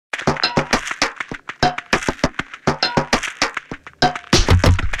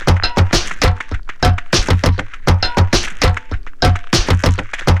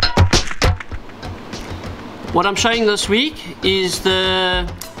What I'm showing this week is the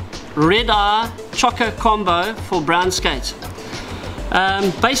red eye chokka combo for brown skates.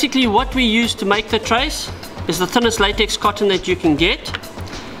 Basically what we use to make the trace is the thinnest latex cotton that you can get,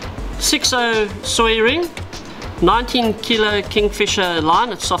 6/0 soy ring, 19 kilo Kingfisher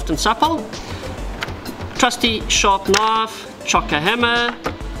line, it's soft and supple, trusty sharp knife, chokka hammer,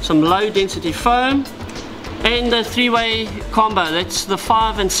 some low density foam, and the 3-way combo, that's the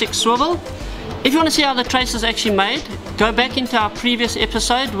 5 and 6 swivel. If you want to see how the trace is actually made, go back into our previous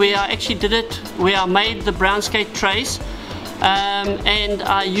episode where I actually did it, where I made the Brownskate trace and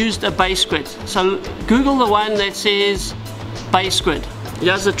I used a base squid. So Google the one that says base squid.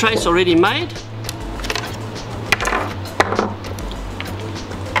 Here's the trace already made.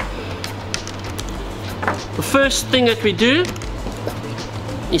 The first thing that we do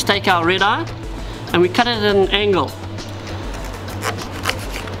is take our red eye and we cut it at an angle.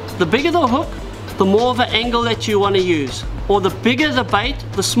 The bigger the hook, the more of an angle that you want to use, or the bigger the bait,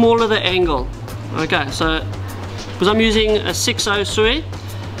 the smaller the angle. Okay, so because I'm using a 6/0 soy,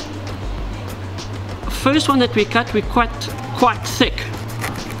 first one that we cut, we quite thick.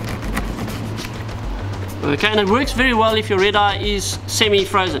 Okay, and it works very well if your red eye is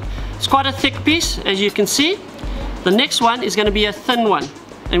semi-frozen. It's quite a thick piece, as you can see. The next one is going to be a thin one,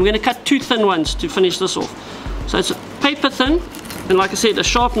 and we're going to cut 2 thin ones to finish this off. So it's paper thin, and like I said, a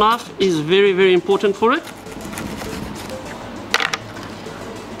sharp knife is very, very important for it.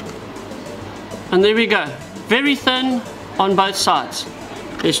 And there we go, very thin on both sides.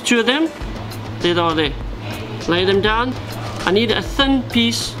 There's 2 of them, there they are there. Lay them down. I need a thin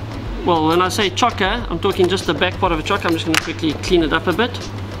piece. Well, when I say chokka, I'm talking just the back part of a chokka. I'm just going to quickly clean it up a bit.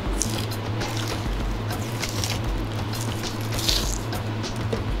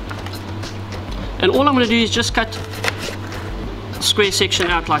 And all I'm going to do is just cut a square section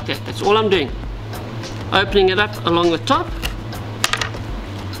out like that. That's all I'm doing. Opening it up along the top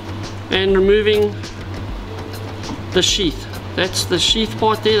and removing the sheath. That's the sheath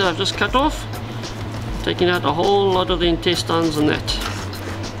part there that I've just cut off. Taking out a whole lot of the intestines and that.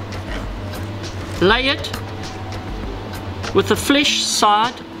 Lay it with the flesh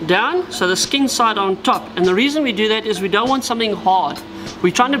side down, so the skin side on top. And the reason we do that is we don't want something hard.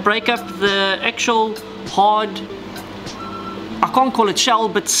 We're trying to break up the actual hard, I can't call it shell,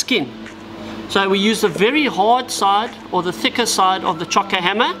 but skin. So we use the very hard side or the thicker side of the chokka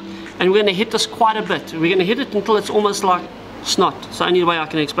hammer, and we're going to hit this quite a bit. We're going to hit it until it's almost like snot. It's the only way I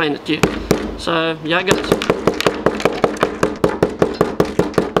can explain it to you. So yeah, it goes.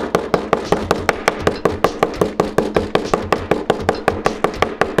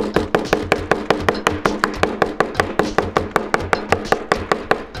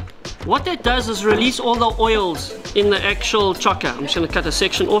 What that does is release all the oils in the actual chokka. I'm just going to cut a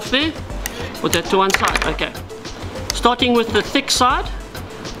section off there. Put that to one side. Okay. Starting with the thick side,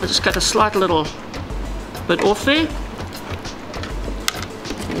 I just cut a slight little bit off there.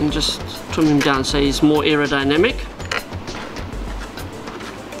 And just trim him down so he's more aerodynamic.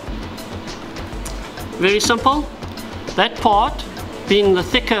 Very simple. That part, being the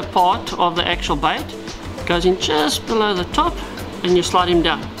thicker part of the actual bait, goes in just below the top and you slide him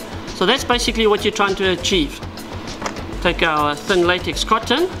down. So that's basically what you're trying to achieve. Take our thin latex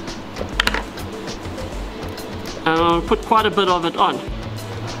cotton and I'll put quite a bit of it on.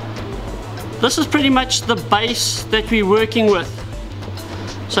 This is pretty much the base that we're working with.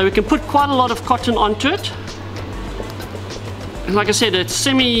 So we can put quite a lot of cotton onto it. And like I said, it's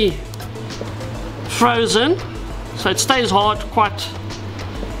semi-frozen, so it stays hard quite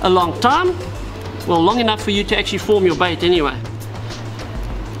a long time. Well, long enough for you to actually form your bait anyway.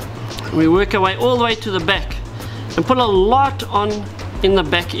 We work our way all the way to the back and put a lot on in the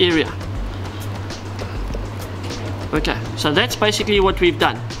back area. Okay, so that's basically what we've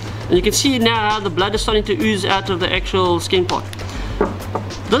done. And you can see now how the blood is starting to ooze out of the actual skin part.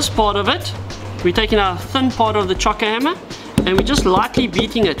 This part of it, we're taking our thin part of the chokka hammer and we're just lightly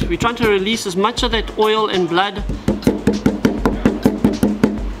beating it. We're trying to release as much of that oil and blood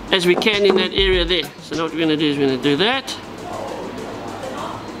as we can in that area there. So now what we're going to do is we're going to do that.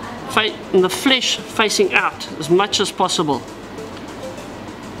 And the flesh facing out as much as possible.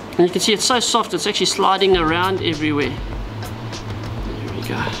 And you can see it's so soft, it's actually sliding around everywhere. There we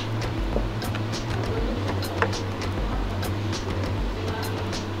go.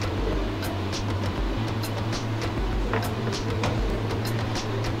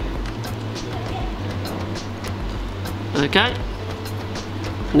 Okay,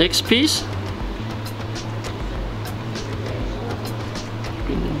 next piece.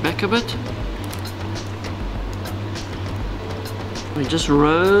 Bring them back a bit. We're just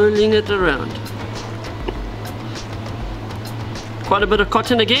rolling it around. quite a bit of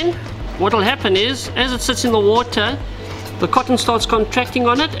cotton again. What will happen is, as it sits in the water, the cotton starts contracting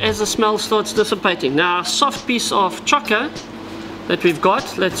on it as the smell starts dissipating. Now, a soft piece of chokka that we've got,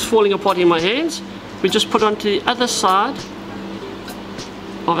 that's falling apart in my hands, we just put onto the other side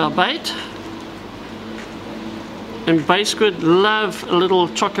of our bait. And bait squid love a little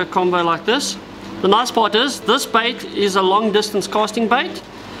chokka combo like this. The nice part is, this bait is a long distance casting bait.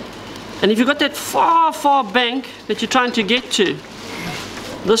 And if you've got that far bank that you're trying to get to,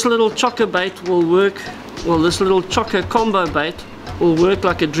 this little chokka bait will work, well, this little chokka combo bait will work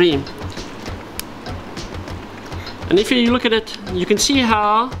like a dream. And if you look at it, you can see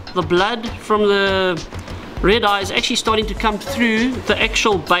how the blood from the red eye is actually starting to come through the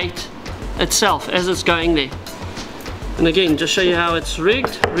actual bait itself as it's going there. And again, just show you how it's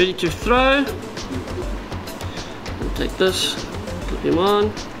rigged, ready to throw. I'll take this, put him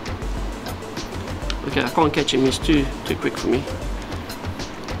on. Okay, I can't catch him, he's too quick for me.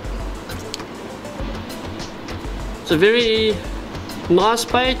 It's a very nice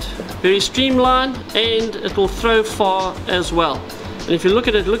bait, very streamlined, and it will throw far as well. And if you look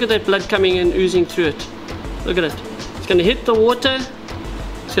at it, look at that blood coming and oozing through it. Look at it. It's going to hit the water,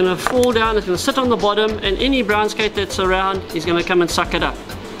 it's going to fall down, it's going to sit on the bottom, and any brown skate that's around is going to come and suck it up.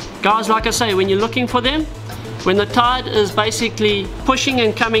 Guys, like I say, when you're looking for them, when the tide is basically pushing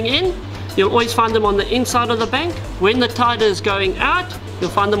and coming in, you'll always find them on the inside of the bank. When the tide is going out, you'll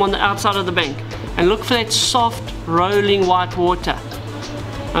find them on the outside of the bank. And look for that soft, rolling white water.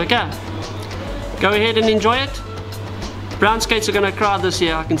 Okay, go ahead and enjoy it. Brown skates are going to cry this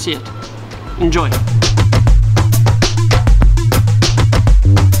year, I can see it. Enjoy.